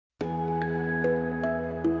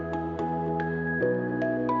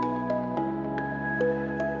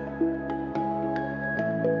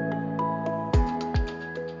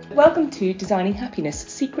welcome to Designing Happiness,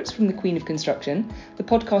 Secrets from the Queen of Construction, the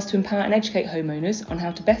podcast to empower and educate homeowners on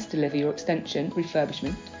how to best deliver your extension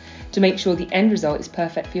refurbishment to make sure the end result is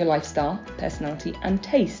perfect for your lifestyle, personality and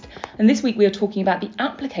taste. And this week we are talking about the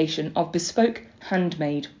application of bespoke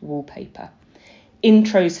handmade wallpaper.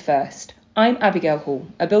 Intros first. I'm Abigail Hall,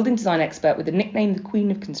 a building design expert with the nickname the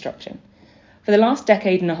Queen of Construction. For the last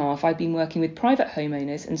decade and a half, I've been working with private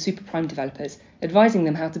homeowners and super prime developers, advising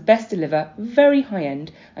them how to best deliver very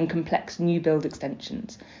high-end and complex new build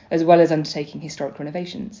extensions, as well as undertaking historic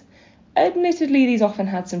renovations. Admittedly, these often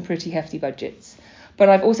had some pretty hefty budgets, but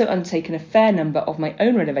I've also undertaken a fair number of my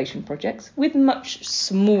own renovation projects with much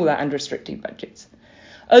smaller and restricted budgets.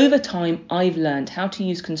 Over time, I've learned how to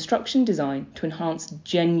use construction design to enhance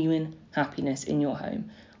genuine happiness in your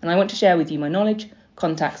home, and I want to share with you my knowledge,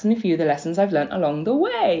 contacts and a few of the lessons I've learnt along the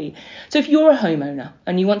way. So if you're a homeowner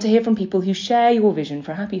and you want to hear from people who share your vision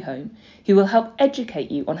for a happy home, who will help educate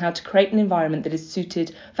you on how to create an environment that is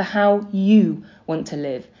suited for how you want to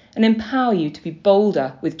live and empower you to be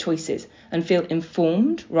bolder with choices and feel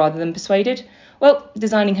informed rather than persuaded, well,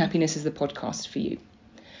 Designing Happiness is the podcast for you.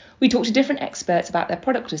 We talk to different experts about their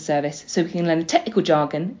product or service so we can learn the technical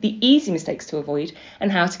jargon, the easy mistakes to avoid,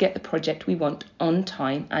 and how to get the project we want on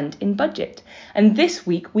time and in budget. And this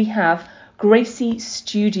week we have Gracie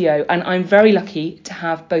Studio, and I'm very lucky to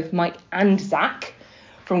have both Mike and Zach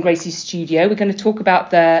from Gracie Studio. We're going to talk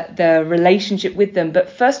about the relationship with them,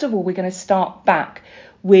 but first of all we're going to start back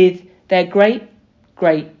with their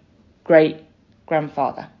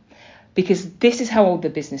great-great-great-grandfather. Because this is how old the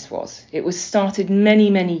business was. It was started many,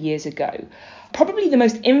 many years ago. Probably the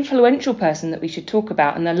most influential person that we should talk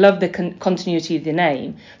about, and I love the continuity of the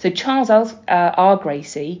name. So Charles R.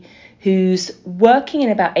 Gracie, who's working in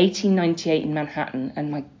about 1898 in Manhattan,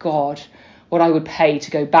 and my God, what I would pay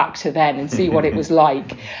to go back to then and see what it was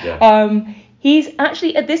like. Yeah. He's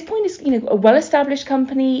actually, at this point, is a well-established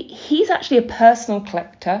company. He's actually a personal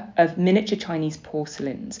collector of miniature Chinese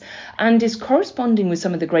porcelains and is corresponding with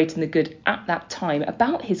some of the great and the good at that time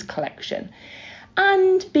about his collection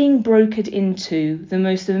and being brokered into the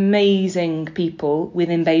most amazing people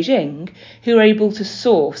within Beijing who are able to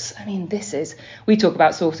source. I mean, we talk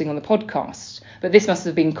about sourcing on the podcast, but this must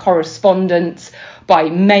have been correspondence by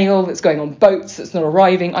mail that's going on boats that's not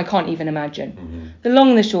arriving. I can't even imagine. Mm-hmm. The long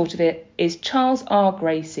and the short of it is Charles R.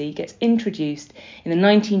 Gracie gets introduced in the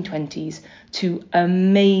 1920s to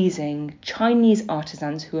amazing Chinese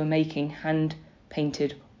artisans who are making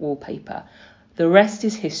hand-painted wallpaper. The rest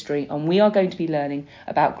is history, and we are going to be learning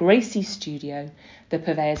about Gracie Studio, the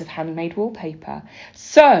purveyors of handmade wallpaper.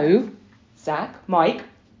 So, Zach, Mike,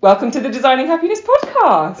 welcome to the Designing Happiness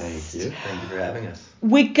podcast. Thank you. Thank you for having us.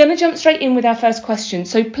 We're going to jump straight in with our first question.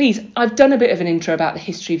 So please, I've done a bit of an intro about the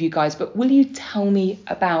history of you guys, but will you tell me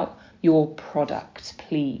about your product,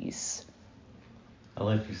 please? I'll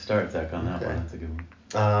let you start, Zach, on that one. That's a good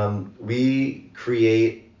one. We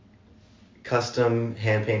create custom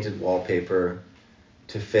hand-painted wallpaper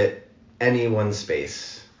to fit anyone's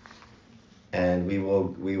space. And we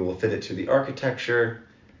will fit it to the architecture,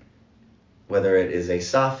 whether it is a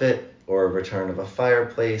soffit or a return of a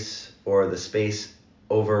fireplace or the space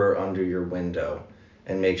over or under your window,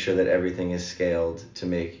 and make sure that everything is scaled to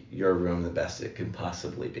make your room the best it can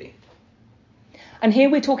possibly be. And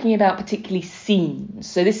here we're talking about particularly scenes.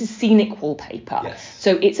 So this is scenic wallpaper. Yes.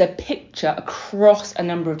 So it's a picture across a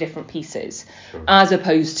number of different pieces, sure, as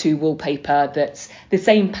opposed to wallpaper that's the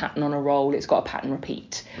same pattern on a roll. It's got a pattern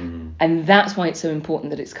repeat. Mm-hmm. And that's why it's so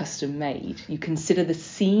important that it's custom made. You consider the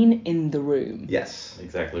scene in the room. Yes.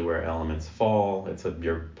 Exactly where elements fall.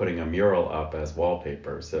 You're putting a mural up as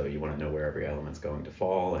wallpaper, so you want to know where every element's going to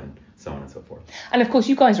fall and so on and so forth. And of course,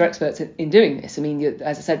 you guys are experts in doing this. I mean,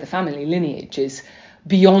 as I said, the family lineage is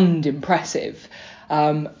beyond impressive.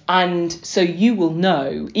 And so you will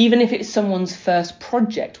know, even if it's someone's first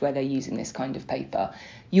project where they're using this kind of paper,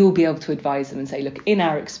 you'll be able to advise them and say, look, in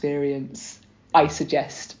our experience, I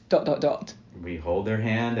suggest ... We hold their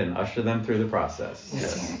hand and usher them through the process.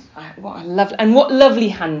 Yes. What lovely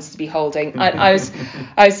hands to be holding. I was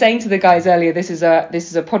saying to the guys earlier, this is a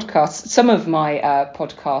podcast. Some of my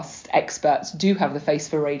podcast experts do have the face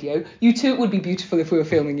for radio. You too, it would be beautiful if we were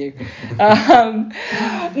filming you.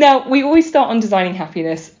 Now, we always start on Designing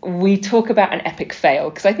Happiness. We talk about an epic fail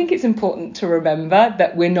because I think it's important to remember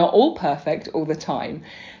that we're not all perfect all the time.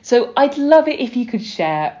 So I'd love it if you could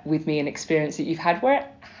share with me an experience that you've had where it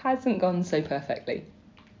hasn't gone so perfectly.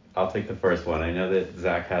 I'll take the first one. I know that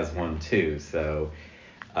Zach has one too. So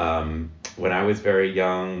when I was very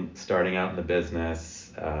young, starting out in the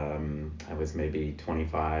business, I was maybe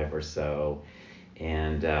 25 or so,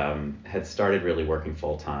 and had started really working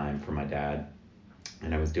full time for my dad.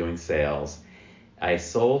 and I was doing sales. I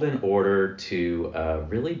sold an order to a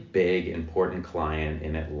really big, important client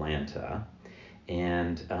in Atlanta,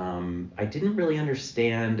 and I didn't really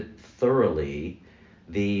understand thoroughly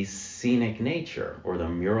the scenic nature or the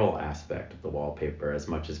mural aspect of the wallpaper as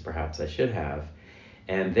much as perhaps I should have.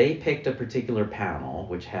 And they picked a particular panel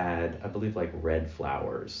which had, I believe, like red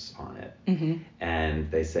flowers on it. Mm-hmm.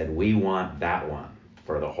 And they said, we want that one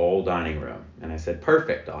for the whole dining room. And I said,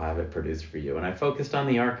 perfect, I'll have it produced for you. And I focused on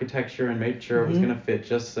the architecture and made sure it was going to fit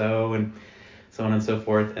just so, and so on and so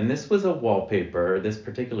forth. And this was a wallpaper, this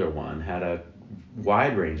particular one had a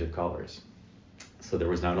wide range of colors. So there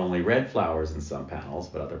was not only red flowers in some panels,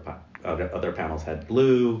 but other panels had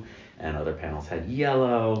blue, and other panels had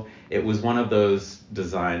yellow. It was one of those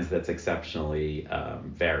designs that's exceptionally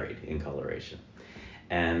varied in coloration.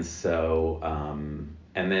 And so,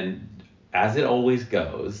 and then as it always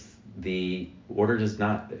goes, the order is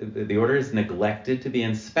neglected to be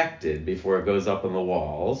inspected before it goes up on the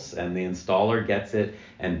walls, and the installer gets it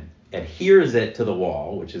and adheres it to the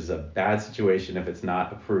wall, which is a bad situation if it's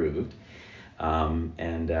not approved.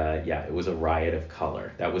 It was a riot of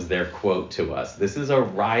color. That was their quote to us. This is a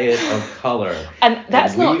riot of color. And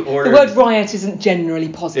that's the word riot isn't generally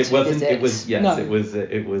positive. It wasn't. Is it? It was yes. No. It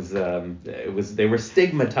was. They were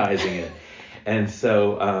stigmatizing it. And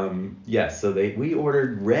so we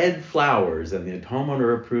ordered red flowers, and the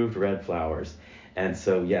homeowner approved red flowers. And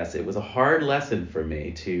so yes, it was a hard lesson for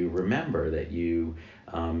me to remember that you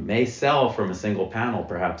may sell from a single panel,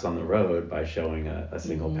 perhaps on the road, by showing a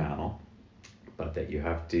single panel, but that you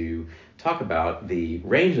have to talk about the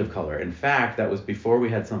range of color. In fact, that was before we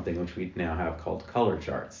had something which we now have called color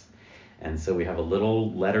charts. And so we have a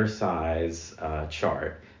little letter size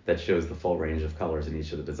chart that shows the full range of colors in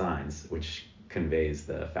each of the designs, which conveys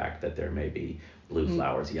the fact that there may be blue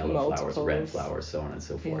flowers, yellow flowers, red flowers, so on and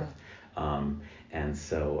so forth. Yeah.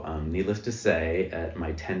 Needless to say, at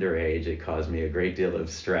my tender age, it caused me a great deal of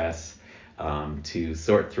stress to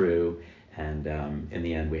sort through. And in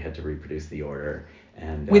the end, we had to reproduce the order.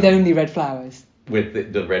 And with only red flowers.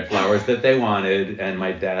 With the red flowers that they wanted. And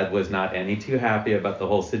my dad was not any too happy about the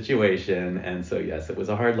whole situation. And so, yes, it was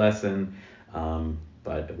a hard lesson,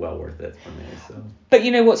 but well worth it for me. So. But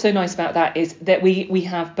you know what's so nice about that is that we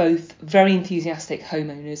have both very enthusiastic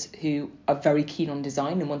homeowners who are very keen on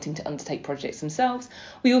design and wanting to undertake projects themselves.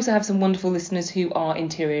 We also have some wonderful listeners who are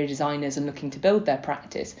interior designers and looking to build their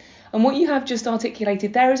practice. And what you have just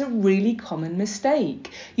articulated there is a really common mistake.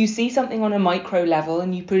 You see something on a micro level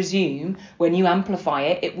and you presume when you amplify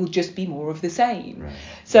it, it will just be more of the same. Right.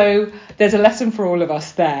 So there's a lesson for all of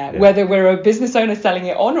us there, whether we're a business owner selling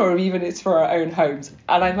it on or even it's for our own homes.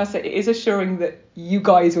 And I must say, it is assuring that you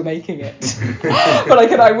guys were making it.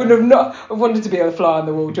 But I would have wanted to be a fly on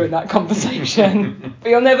the wall during that conversation. But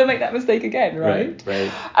you'll never make that mistake again, right?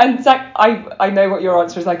 Right. And Zach, I know what your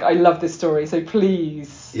answer is like. I love this story, so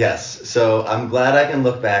please. Yes, so I'm glad I can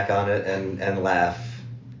look back on it and laugh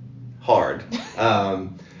hard.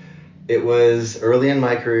 It was early in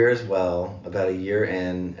my career as well, about a year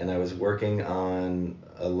in, and I was working on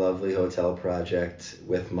a lovely hotel project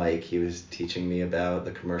with Mike. He was teaching me about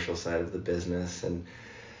the commercial side of the business, and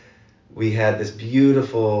we had this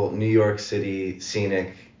beautiful New York City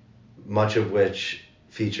scenic, much of which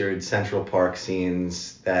featured Central Park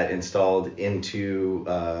scenes that installed into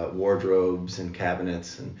wardrobes and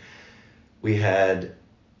cabinets. And we had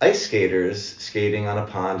ice skaters skating on a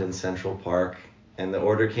pond in Central Park, and the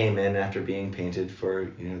order came in after being painted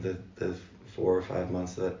for the 4 or 5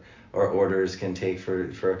 months that our orders can take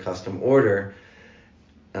for a custom order.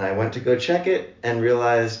 And I went to go check it and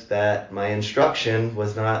realized that my instruction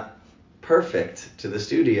was not perfect to the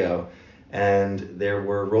studio, and there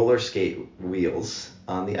were roller skate wheels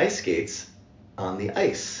on the ice skates on the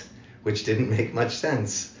ice, which didn't make much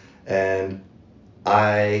sense. And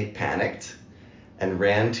I panicked and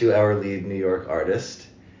ran to our lead New York artist,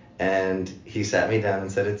 and he sat me down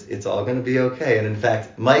and said, it's all going to be okay. And in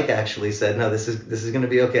fact, Mike actually said, no, this is going to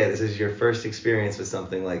be okay. This is your first experience with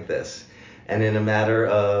something like this. And in a matter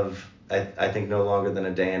of, I think no longer than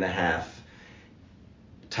a day and a half,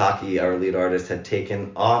 Taki, our lead artist, had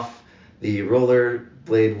taken off the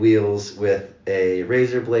rollerblade wheels with a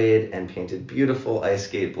razor blade and painted beautiful ice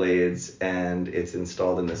skate blades, and it's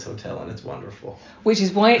installed in this hotel, and it's wonderful. Which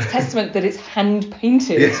is why it's testament that it's hand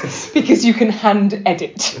painted, yes. Because you can hand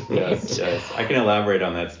edit. Yes. I can elaborate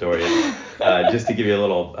on that story just to give you a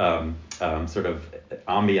little sort of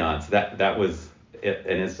ambiance. That was an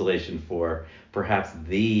installation for perhaps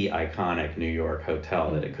the iconic New York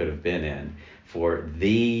hotel that it could have been in, for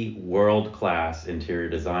the world-class interior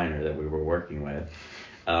designer that we were working with.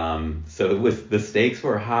 So the stakes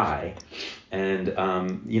were high, And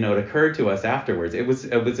it occurred to us afterwards. It was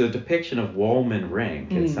a depiction of Wollman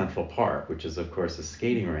Rink at Central Park, which is of course a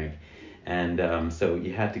skating rink, and so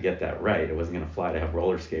you had to get that right. It wasn't going to fly to have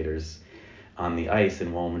roller skaters on the ice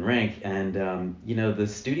in Wollman Rink. And the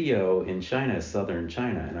studio in China is southern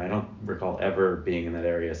China, and I don't recall ever being in that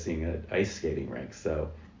area seeing an ice skating rink.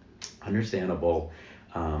 So understandable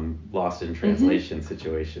lost in translation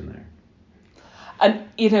situation there. And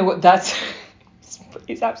you know what? That's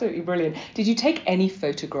it's absolutely brilliant. Did you take any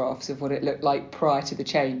photographs of what it looked like prior to the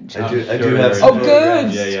change? I do have some. Oh,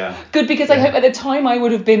 good. Yeah. Good, because I hope at the time I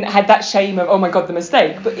would have had that shame of, oh my God, the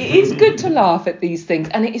mistake. But it is good to laugh at these things,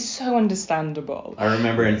 and it is so understandable. I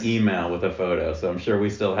remember an email with a photo, so I'm sure we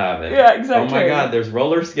still have it. Yeah, exactly. Oh my God, there's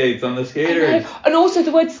roller skates on the skaters. And also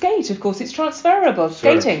the word skate, of course, it's transferable.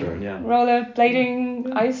 Skating, Sure, yeah. Roller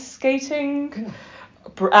blading, ice skating. Yeah.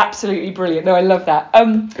 Absolutely brilliant. No, I love that.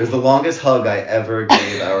 It was the longest hug I ever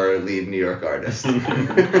gave our lead New York artist.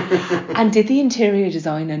 And did the interior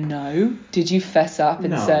designer know? Did you fess up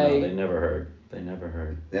and say? No, they never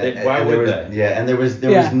heard. Yeah, why would they? Yeah, and there was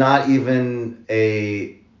not even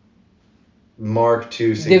a mark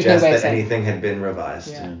to suggest that anything had been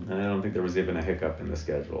revised. Yeah. And I don't think there was even a hiccup in the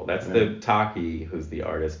schedule. That's the Taki, who's the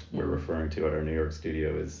artist we're referring to at our New York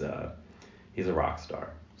studio, is he's a rock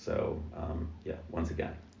star. So, once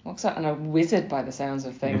again. And a wizard by the sounds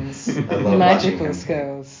of things. I love Magical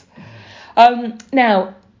skills.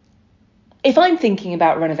 Now, if I'm thinking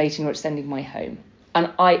about renovating or extending my home, and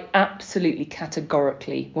I absolutely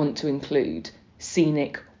categorically want to include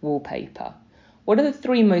scenic wallpaper, what are the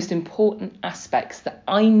 3 most important aspects that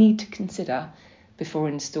I need to consider before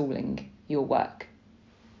installing your work?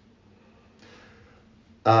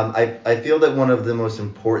 I feel that one of the most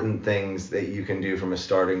important things that you can do from a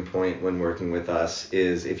starting point when working with us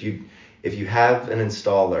is if you have an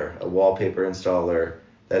installer, a wallpaper installer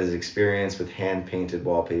that is experienced with hand painted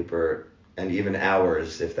wallpaper, and even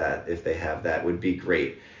ours if they have that would be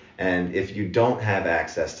great. And if you don't have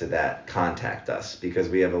access to that, contact us, because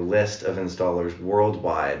we have a list of installers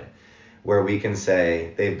worldwide where we can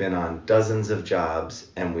say they've been on dozens of jobs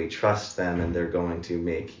and we trust them and they're going to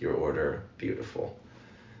make your order beautiful.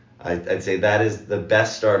 I'd say that is the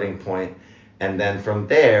best starting point. And then from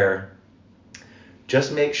there,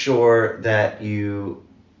 just make sure that you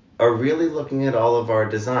are really looking at all of our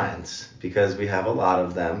designs, because we have a lot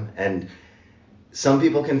of them. And some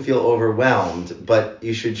people can feel overwhelmed, but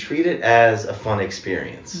you should treat it as a fun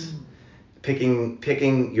experience.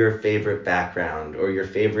 Picking your favorite background or your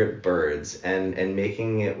favorite birds and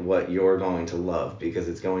making it what you're going to love, because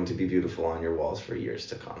it's going to be beautiful on your walls for years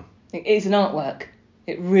to come. It is an artwork.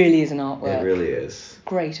 It really is an artwork. It really is.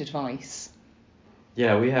 Great advice.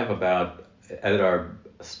 Yeah, we have at our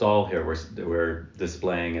stall here, we're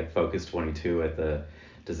displaying at Focus 22 at the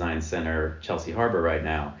Design Center, Chelsea Harbor right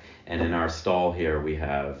now. And in our stall here, we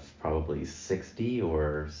have probably 60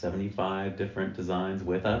 or 75 different designs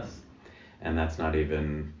with us. And that's not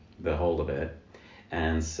even the whole of it.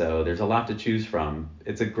 And so there's a lot to choose from.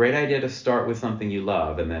 It's a great idea to start with something you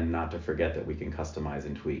love, and then not to forget that we can customize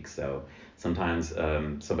and tweak. So sometimes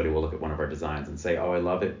somebody will look at one of our designs and say, oh, I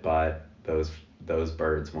love it, but those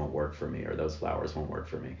birds won't work for me, or those flowers won't work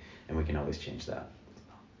for me. And we can always change that.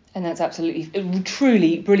 And that's absolutely,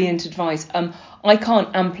 truly brilliant advice. I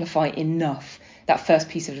can't amplify enough that first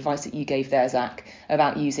piece of advice that you gave there, Zach,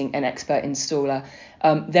 about using an expert installer.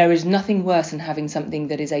 There is nothing worse than having something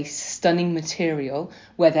that is a stunning material,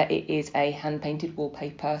 whether it is a hand-painted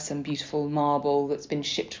wallpaper, some beautiful marble that's been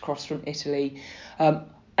shipped across from Italy,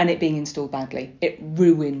 and it being installed badly. It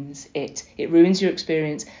ruins it. It ruins your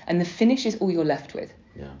experience, and the finish is all you're left with.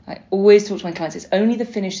 Yeah. I always talk to my clients, it's only the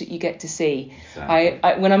finish that you get to see. Exactly.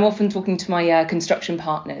 I when I'm often talking to my construction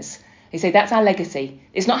partners, they say that's our legacy.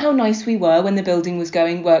 It's not how nice we were when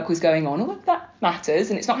the work was going on, although that matters,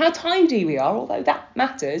 and it's not how tidy we are, although that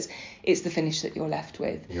matters. It's the finish that you're left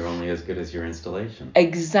with. You're only as good as your installation.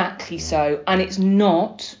 Exactly so, and it's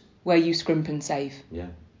not where you scrimp and save. Yeah.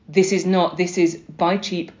 This is buy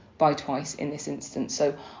cheap, buy twice in this instance.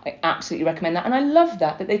 So I absolutely recommend that, and I love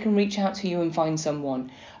that they can reach out to you and find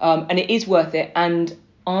someone, and it is worth it. And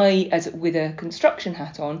I, with a construction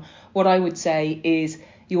hat on, what I would say is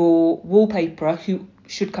your wallpaper who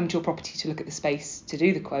should come to your property to look at the space to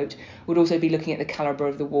do the quote would also be looking at the calibre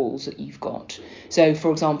of the walls that you've got. So,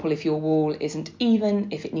 for example, if your wall isn't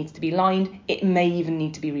even, if it needs to be lined, it may even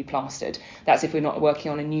need to be replastered. That's if we're not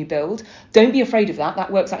working on a new build. Don't be afraid of that.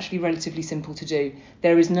 That work's actually relatively simple to do.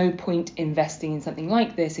 There is no point investing in something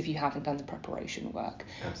like this if you haven't done the preparation work.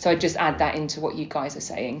 Absolutely. So I just add that into what you guys are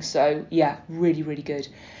saying. So yeah, really, really good.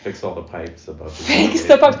 Fix all the pipes above the Fix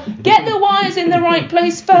the pipes. Get the wires in the right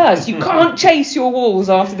place first. You can't chase your walls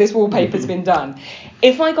after this wallpaper's been done.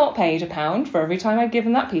 If I got paid £1 for every time I'd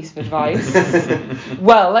given that piece of advice,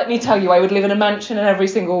 well, let me tell you, I would live in a mansion and every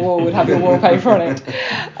single wall would have your wallpaper on it.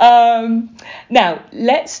 Now,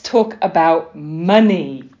 let's talk about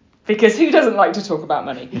money, because who doesn't like to talk about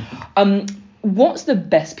money? What's the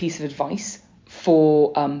best piece of advice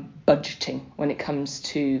for budgeting when it comes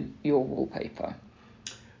to your wallpaper?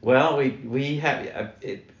 Well, we have,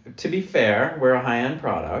 to be fair, we're a high-end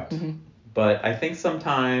product, but I think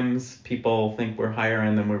sometimes people think we're higher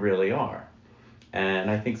end than we really are. And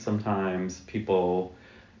I think sometimes people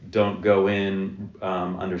don't go in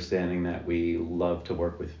understanding that we love to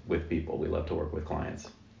work with people. We love to work with clients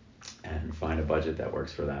and find a budget that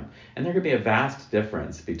works for them. And there could be a vast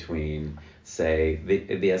difference between, say,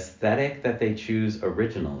 the aesthetic that they choose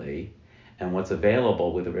originally and what's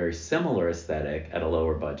available with a very similar aesthetic at a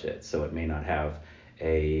lower budget. So it may not have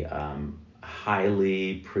a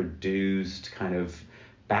highly produced kind of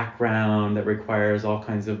background that requires all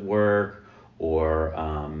kinds of work, or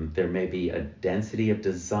there may be a density of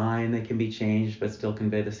design that can be changed but still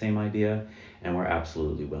convey the same idea. And we're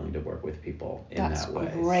absolutely willing to work with people in that way.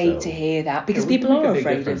 That's great to hear that, because people are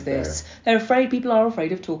afraid of this. People are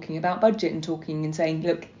afraid of talking about budget and talking and saying,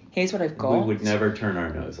 look, here's what I've got. We would never turn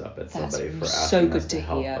our nose up at somebody for asking us to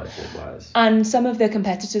help budget-wise. And some of the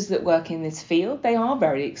competitors that work in this field, they are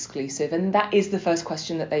very exclusive, and that is the first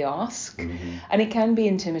question that they ask. Mm-hmm. And it can be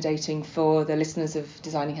intimidating for the listeners of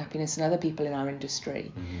Designing Happiness and other people in our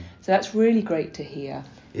industry. Mm-hmm. So that's really great to hear.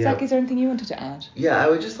 Yeah. Zach, is there anything you wanted to add? Yeah, I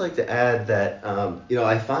would just like to add that,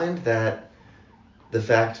 I find that the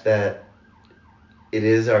fact that it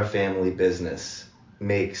is our family business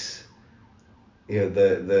makes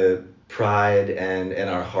the pride and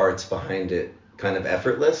our hearts behind it kind of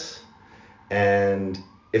effortless. And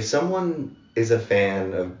if someone is a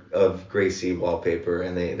fan of Gracie wallpaper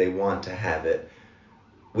and they want to have it,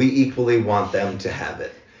 we equally want them to have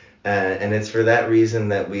it. And it's for that reason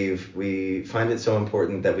that we find it so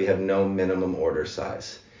important that we have no minimum order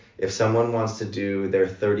size. If someone wants to do their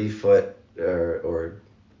 30-foot or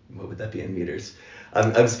what would that be in meters?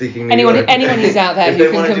 I'm speaking New York. Anyone who's out there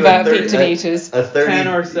who can convert feet to meters. A 30, 10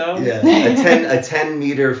 or so? Yeah, a 10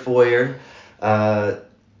 meter foyer.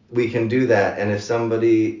 We can do that. And if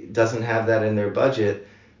somebody doesn't have that in their budget,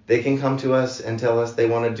 they can come to us and tell us they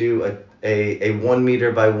want to do a 1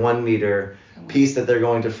 meter by 1 meter piece that they're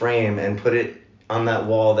going to frame and put it on that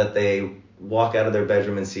wall that they walk out of their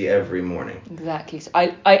bedroom and see every morning. Exactly. So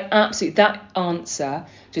I absolutely, that answer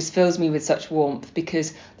just fills me with such warmth,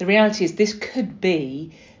 because the reality is this could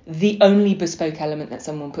be the only bespoke element that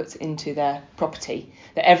someone puts into their property.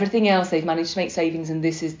 That everything else they've managed to make savings and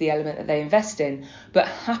this is the element that they invest in. But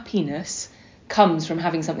happiness comes from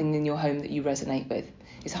having something in your home that you resonate with.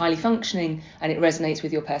 It's highly functioning and it resonates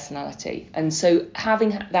with your personality. And so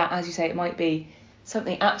having that, as you say, it might be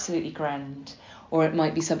something absolutely grand, or it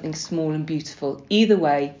might be something small and beautiful. Either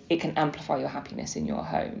way, it can amplify your happiness in your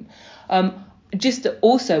home. Just to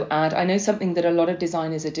also add, I know something that a lot of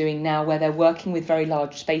designers are doing now where they're working with very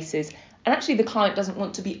large spaces, and actually the client doesn't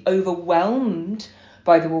want to be overwhelmed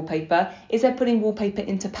by the wallpaper, is they're putting wallpaper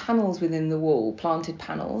into panels within the wall, planted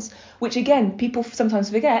panels, which again, people sometimes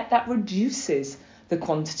forget that reduces the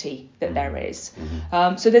quantity that there is.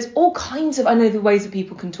 Mm-hmm. So there's all kinds of, I know the ways that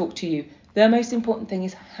people can talk to you. The most important thing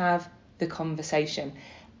is have the conversation.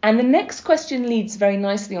 And the next question leads very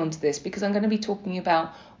nicely onto this, because I'm going to be talking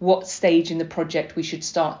about what stage in the project we should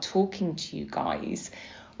start talking to you guys,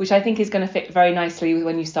 which I think is going to fit very nicely with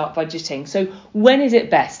when you start budgeting. So when is it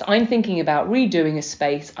best? I'm thinking about redoing a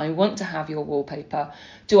space. I want to have your wallpaper.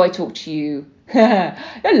 Do I talk to you? A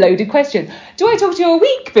loaded question. Do I talk to you a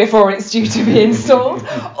week before it's due to be installed?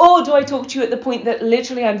 Or do I talk to you at the point that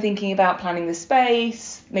literally I'm thinking about planning the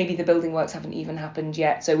space? Maybe the building works haven't even happened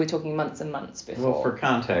yet, so we're talking months and months before. Well, for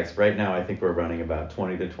context, right now I think we're running about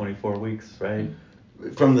 20 to 24 weeks, right?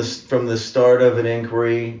 From the start of an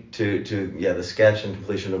inquiry to the sketch and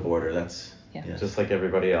completion of order. That's just like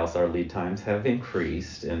everybody else. Our lead times have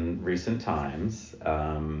increased in recent times.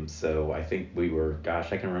 So I think we were,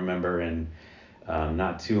 I can remember in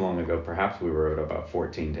Not too long ago, perhaps we were at about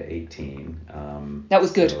 14 to 18. That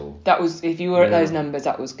was good. So, That was, if you were at Yeah. those numbers,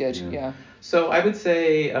 that was good. Yeah. So I would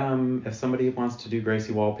say if somebody wants to do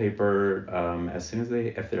Gracie wallpaper,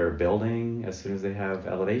 if they're building, as soon as they have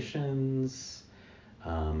elevations,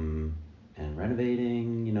 and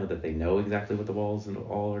renovating, that they know exactly what the walls and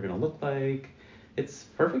all are going to look like, it's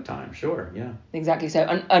perfect time. Sure, yeah. Exactly so.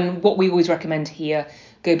 And what we always recommend here,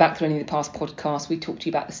 go back through any of the past podcasts, we talked to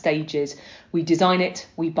you about the stages. We design it,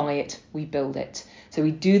 we buy it, we build it. So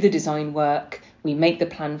we do the design work, we make the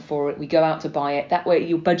plan for it, we go out to buy it. That way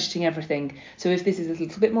you're budgeting everything. So if this is a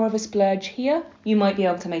little bit more of a splurge here, you might be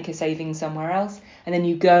able to make a saving somewhere else. And then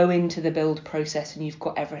you go into the build process and you've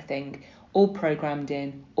got everything all programmed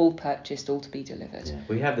in, all purchased, all to be delivered. Yeah.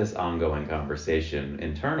 We have this ongoing conversation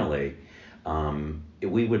internally.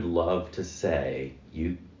 We would love to say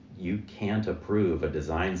you can't approve a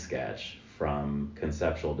design sketch from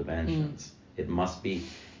conceptual dimensions. It must be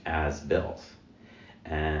as built.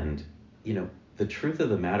 And, the truth of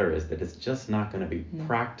the matter is that it's just not going to be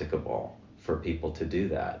practicable for people to do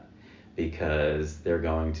that, because they're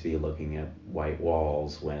going to be looking at white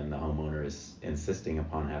walls when the homeowner is insisting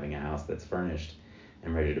upon having a house that's furnished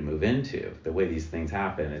and ready to move into. The way these things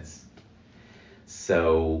happen, it's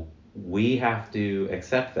so we have to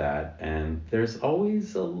accept that, and there's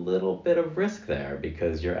always a little bit of risk there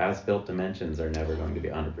because your as-built dimensions are never going to be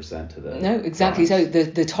 100% to the No, exactly. drawings. So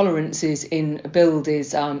the tolerances in a build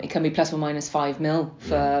is it can be plus or minus 5 mil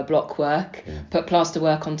for block work. Yeah. Put plaster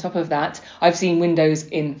work on top of that. I've seen windows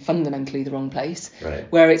in fundamentally the wrong place, Right.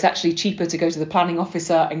 where it's actually cheaper to go to the planning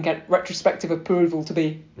officer and get retrospective approval to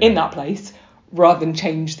be in that place rather than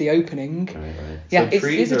change the opening. Right. Yeah, So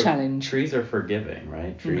it's a challenge. Trees are forgiving,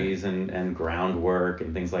 right? Trees and groundwork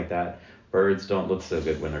and things like that. Birds don't look so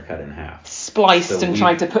good when they're cut in half. Spliced and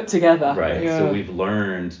tried to put together. Right. Yeah. So we've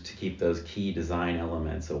learned to keep those key design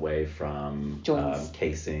elements away from Joints.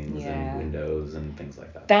 casings and windows and things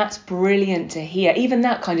like that. That's brilliant to hear. Even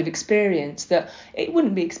that kind of experience that it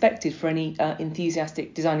wouldn't be expected for any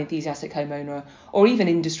enthusiastic homeowner or even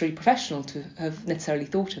industry professional to have necessarily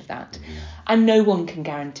thought of that. And no one can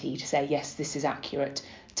guarantee to say, yes, this is accurate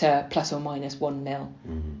to plus or minus 1 mil.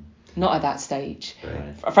 Not at that stage.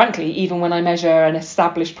 Right. Frankly, even when I measure an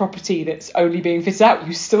established property that's only being fitted out,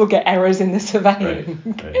 you still get errors in the surveying.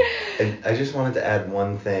 Right. And I just wanted to add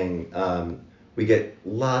one thing. We get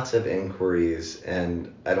lots of inquiries,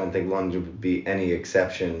 and I don't think London would be any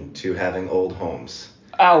exception to having old homes.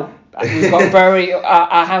 Oh, we've got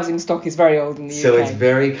our housing stock is very old in the UK. So it's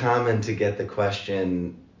very common to get the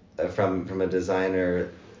question from a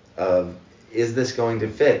designer of, is this going to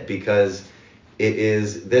fit? Because it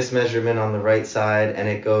is this measurement on the right side and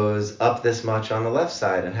it goes up this much on the left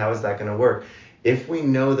side, and how is that going to work? If we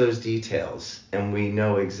know those details and we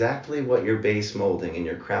know exactly what your base molding and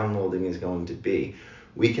your crown molding is going to be,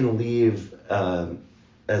 we can leave,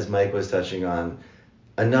 as Mike was touching on,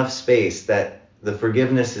 enough space that the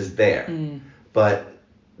forgiveness is there. But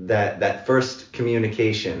that first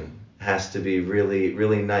communication has to be really,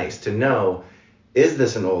 really nice to know, is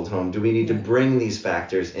this an old home? Do we need to bring these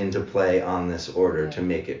factors into play on this order to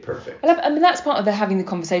make it perfect? I mean, that's part of having the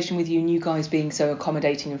conversation with you and you guys being so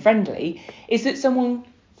accommodating and friendly, is that someone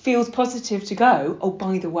feels positive to go, oh,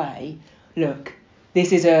 by the way, look,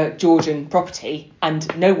 this is a Georgian property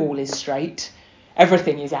and no wall is straight,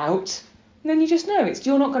 everything is out. And then you just know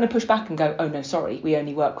you're not going to push back and go, oh no, sorry, we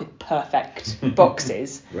only work with perfect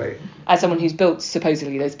boxes. Right. As someone who's built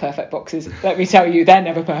supposedly those perfect boxes, let me tell you, they're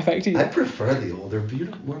never perfect either. I prefer the older,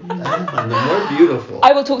 more beautiful.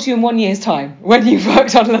 I will talk to you in 1 year's time when you've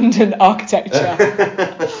worked on London architecture.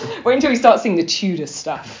 Wait until you start seeing the Tudor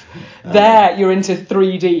stuff. There, you're into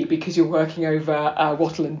 3D because you're working over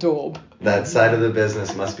Wattle and Daub. That side of the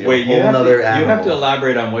business must be Wait, a whole other animal. You have to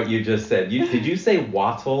elaborate on what you just said. Did you say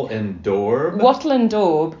Wattle and Daub? Wattle and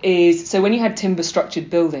Daub is, so when you had timber structured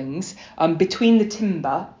buildings, between the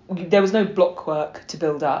timber, there was no block work to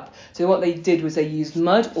build up. So what they did was they used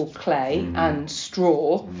mud or clay and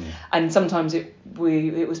straw, and sometimes it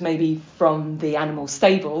was maybe from the animal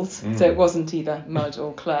stables, so it wasn't either mud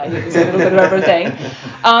or clay, it was a little bit of everything.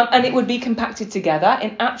 And it would be compacted together.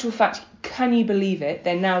 In actual fact, can you believe it?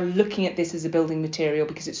 They're now looking at this as a building material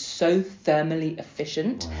because it's so thermally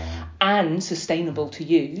efficient and sustainable to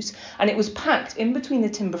use. And it was packed in between the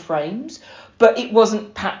timber frames, but it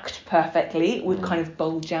wasn't packed perfectly. It would kind of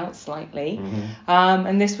bulge out slightly.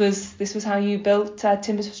 And this was how you built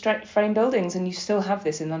timber frame buildings, and you still have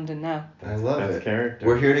this in London now. I love That's it. character.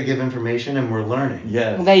 We're here to give information and we're learning.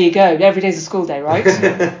 Yes. Well, there you go. Every day's a school day, right?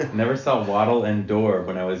 Never saw Wattle and Daub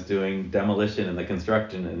when I was doing demolition in the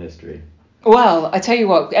construction industry. Well, I tell you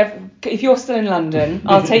what, if you're still in London,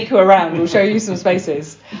 I'll take you around. We'll show you some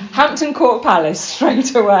spaces. Hampton Court Palace,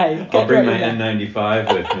 straight away. I'll bring my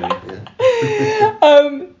N95 with me.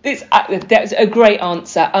 That's a great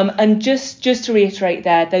answer. And just to reiterate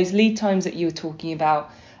there, those lead times that you were talking about,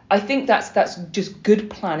 I think that's just good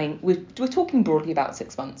planning. We're talking broadly about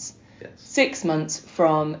 6 months. Yes. 6 months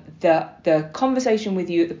from the conversation with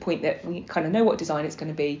you at the point that we kind of know what design it's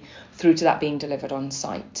going to be through to that being delivered on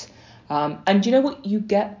site. And you know what? You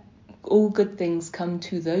get all good things come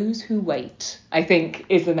to those who wait, I think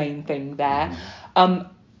is the main thing there. And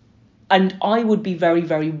I would be very,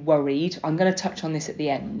 very worried. I'm going to touch on this at the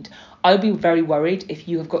end. I would be very worried if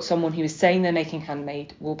you have got someone who is saying they're making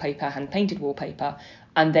handmade wallpaper, hand-painted wallpaper,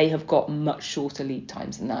 and they have got much shorter lead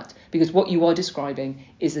times than that. Because what you are describing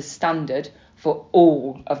is a standard for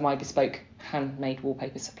all of my bespoke handmade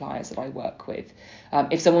wallpaper suppliers that I work with.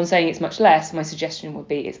 If someone's saying it's much less, my suggestion would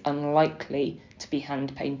be it's unlikely to be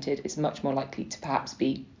hand-painted. It's much more likely to perhaps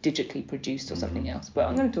be digitally produced or something else. But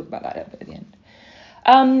I'm going to talk about that a little bit at the end.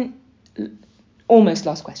 Almost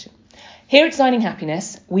last question. Here at Designing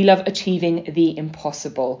Happiness, we love achieving the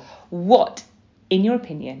impossible. What, in your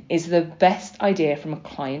opinion, is the best idea from a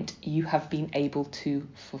client you have been able to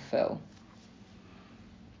fulfill?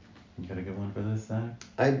 You got a good one for this, Zach?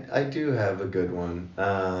 I do have a good one.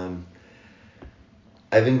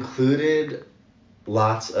 I've included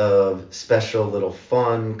lots of special little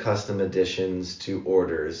fun custom additions to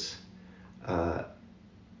orders.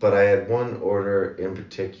 But I had one order in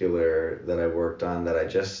particular that I worked on that I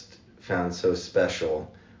just found so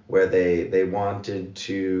special, where they wanted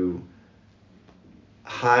to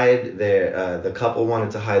hide the couple wanted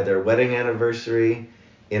to hide their wedding anniversary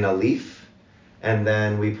in a leaf, and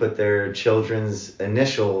then we put their children's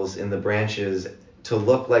initials in the branches to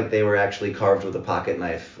look like they were actually carved with a pocket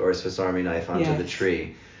knife or a Swiss Army knife onto the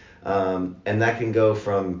tree. And that can go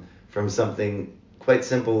from something quite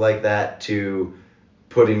simple like that to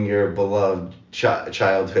putting your beloved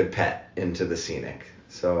childhood pet into the scenic.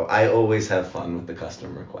 So I always have fun with the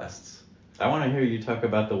custom requests. I want to hear you talk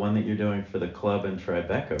about the one that you're doing for the club in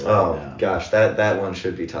Tribeca right now. Oh gosh, that one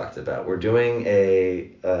should be talked about. We're doing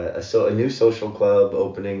a new social club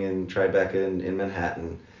opening in Tribeca in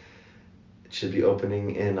Manhattan. It should be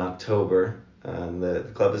opening in October. The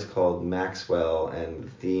club is called Maxwell, and the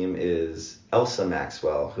theme is Elsa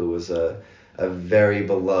Maxwell, who was a very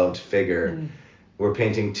beloved figure. We're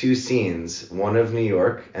painting 2 scenes, one of New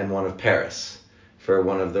York and one of Paris, for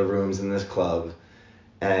one of the rooms in this club.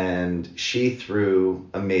 And she threw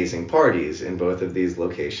amazing parties in both of these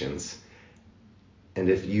locations. And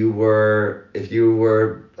if you were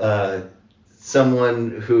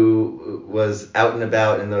someone who was out and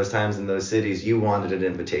about in those times in those cities, you wanted an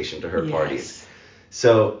invitation to her parties.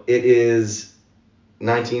 So it is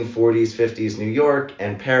 1940s, 50s New York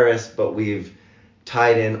and Paris, but we've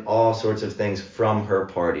tied in all sorts of things from her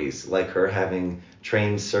parties, like her having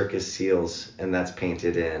trained circus seals, and that's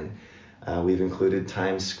painted in. We've included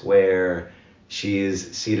Times Square.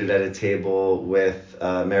 She's seated at a table with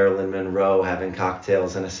Marilyn Monroe having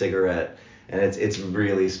cocktails and a cigarette, and it's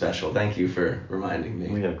really special. Thank you for reminding me.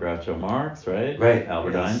 We have Groucho Marx, right? Right.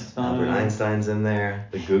 Albert Einstein. Albert Einstein's in there.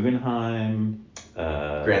 The Guggenheim.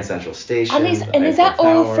 Grand Central Station. And is that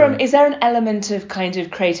all from, is there an element of kind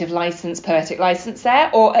of creative license, poetic license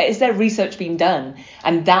there? Or is there research being done?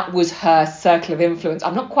 And that was her circle of influence.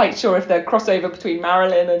 I'm not quite sure if the crossover between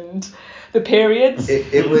Marilyn and the periods.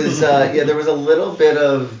 It was, there was a little bit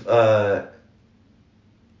of...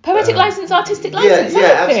 poetic license, artistic license,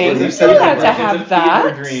 absolutely. You're allowed to have that.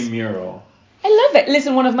 Fever Dream mural. I love it.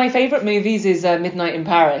 Listen, one of my favourite movies is Midnight in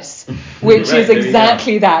Paris, which Right, is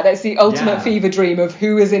exactly that. That's the ultimate fever dream of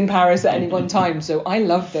who is in Paris at any one time. So I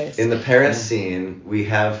love this. In the Paris scene, we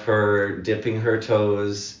have her dipping her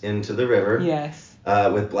toes into the river. Yes.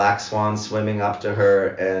 With black swans swimming up to her,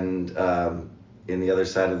 and in the other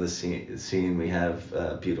side of the scene, we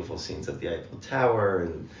have beautiful scenes of the Eiffel Tower,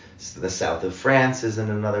 and the south of France is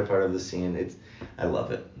in another part of the scene. I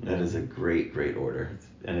love it. That is a great, great order.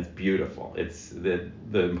 And it's beautiful. It's the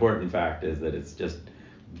important fact is that it's just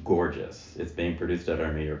gorgeous. It's being produced at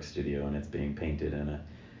our New York studio, and it's being painted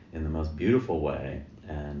in the most beautiful way.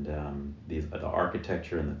 And the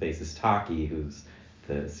architecture and the faces. Taki, who's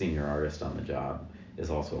the senior artist on the job,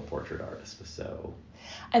 is also a portrait artist. So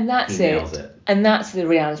and that's he nails it. And that's the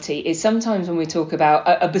reality. Is sometimes when we talk about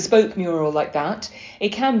a bespoke mural like that, it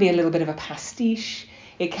can be a little bit of a pastiche.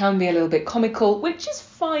 It can be a little bit comical, which is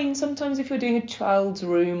fine. Sometimes if you're doing a child's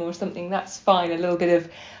room or something, that's fine. A little bit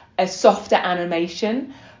of a softer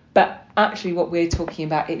animation. But actually what we're talking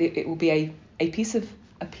about, it will be a piece of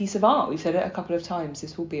a piece of art. We've said it a couple of times.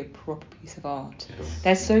 This will be a proper piece of art. Yes.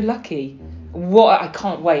 They're so lucky. What I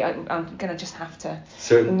can't wait. I'm gonna just have to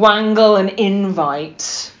Certain. wangle an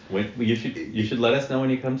invite. You should let us know when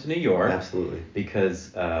you come to New York. Absolutely.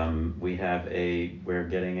 Because we're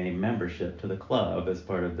getting a membership to the club as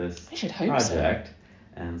part of this I should hope project. So.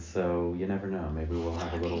 And so you never know. Maybe we'll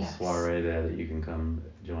have a little Fabulous. soiree there that you can come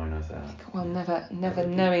join us at. Well, never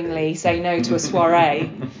knowingly say no to a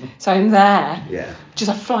soiree. So I'm there. Yeah.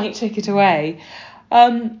 Just a flight ticket away.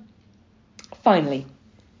 Finally,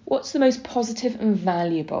 what's the most positive and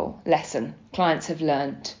valuable lesson clients have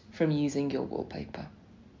learnt from using your wallpaper?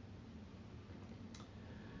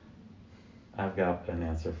 I've got an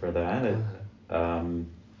answer for that.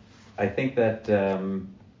 I think that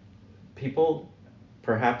people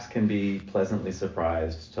perhaps can be pleasantly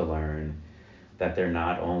surprised to learn that they're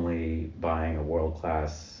not only buying a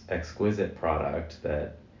world-class, exquisite product,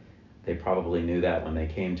 that they probably knew that when they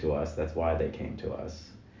came to us, that's why they came to us,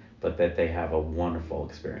 but that they have a wonderful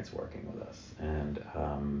experience working with us. And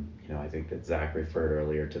I think that Zach referred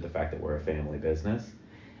earlier to the fact that we're a family business,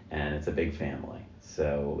 and it's a big family.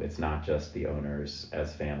 So it's not just the owners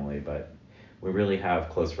as family, but we really have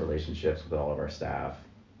close relationships with all of our staff.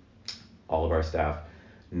 All of our staff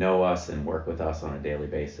know us and work with us on a daily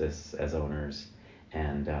basis as owners,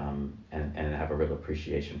 and have a real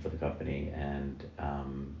appreciation for the company. And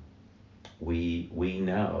we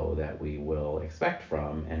know that we will expect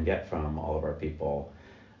from and get from all of our people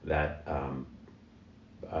that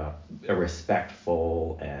a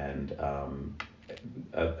respectful and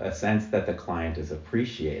a sense that the client is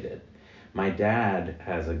appreciated. My dad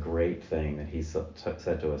has a great thing that he's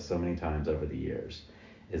said to us so many times over the years,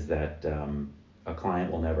 is that a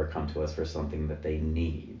client will never come to us for something that they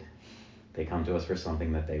need. They come to us for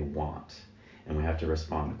something that they want, and we have to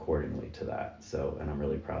respond accordingly to that. So, and I'm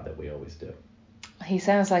really proud that we always do. He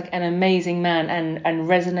sounds like an amazing man, and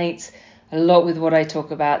resonates a lot with what I talk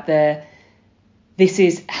about. This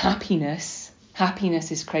is happiness.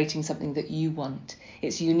 Happiness is creating something that you want.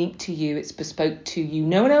 It's unique to you. It's bespoke to you.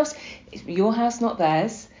 No one else. It's your house, not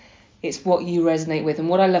theirs. It's what you resonate with. And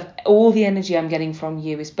what I love, all the energy I'm getting from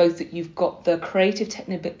you is both that you've got the creative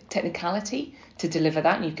technicality to deliver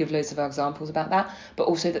that, and you've given loads of examples about that, but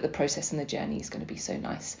also that the process and the journey is going to be so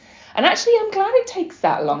nice. And actually, I'm glad it takes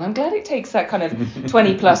that long. I'm glad it takes that kind of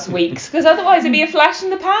 20 plus weeks, because otherwise it'd be a flash in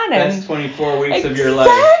the pan. That's 24 weeks of your life.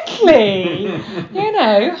 Exactly.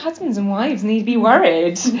 Husbands and wives need to be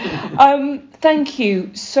worried. Thank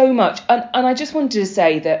you so much. And I just wanted to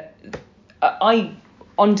say that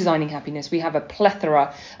on Designing Happiness, we have a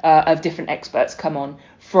plethora of different experts come on,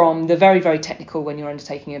 from the very, very technical when you're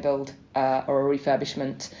undertaking a build or a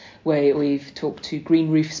refurbishment, where we've talked to green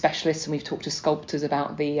roof specialists and we've talked to sculptors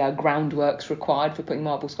about the groundworks required for putting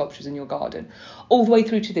marble sculptures in your garden, all the way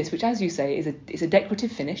through to this, which, as you say, is a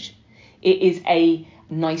decorative finish. It is a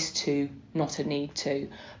nice to, not a need to.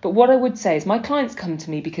 But what I would say is my clients come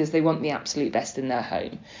to me because they want the absolute best in their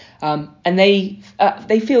home. And they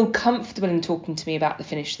feel comfortable in talking to me about the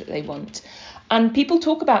finish that they want. And people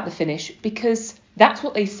talk about the finish because that's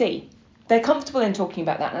what they see. They're comfortable in talking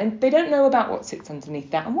about that, and they don't know about what sits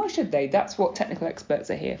underneath that. And why should they? That's what technical experts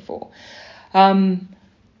are here for.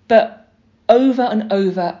 But over and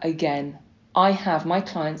over again, I have my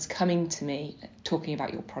clients coming to me talking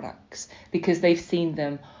about your products because they've seen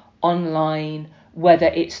them online, whether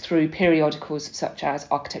it's through periodicals such as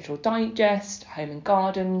Architectural Digest, Home and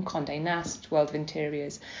Garden, Condé Nast, World of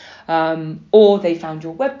Interiors, or they found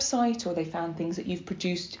your website, or they found things that you've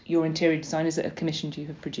produced, your interior designers that have commissioned you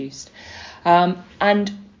have produced.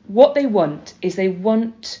 And what they want is they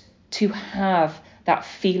want to have that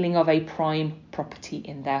feeling of a prime property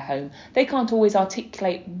in their home. They can't always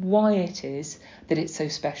articulate why it is that it's so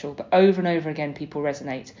special, but over and over again people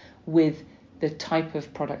resonate with the type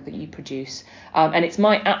of product that you produce. And it's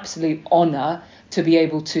my absolute honour to be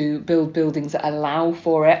able to build buildings that allow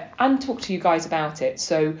for it and talk to you guys about it.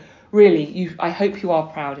 So really, I hope you are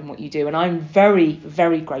proud in what you do. And I'm very,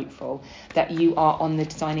 very grateful that you are on the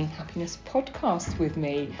Designing Happiness podcast with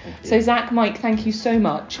me. So Zach, Mike, thank you so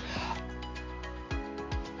much.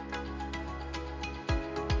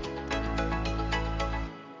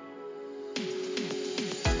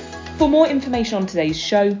 For more information on today's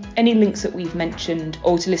show, any links that we've mentioned,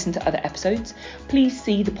 or to listen to other episodes, please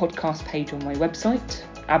see the podcast page on my website,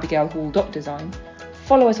 abigailhall.design.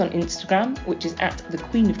 Follow us on Instagram, which is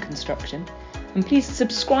 @thequeenofconstruction. And please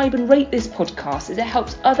subscribe and rate this podcast, as it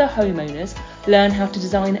helps other homeowners learn how to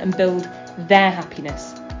design and build their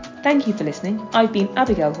happiness. Thank you for listening. I've been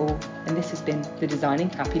Abigail Hall, and this has been the Designing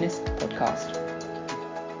Happiness podcast.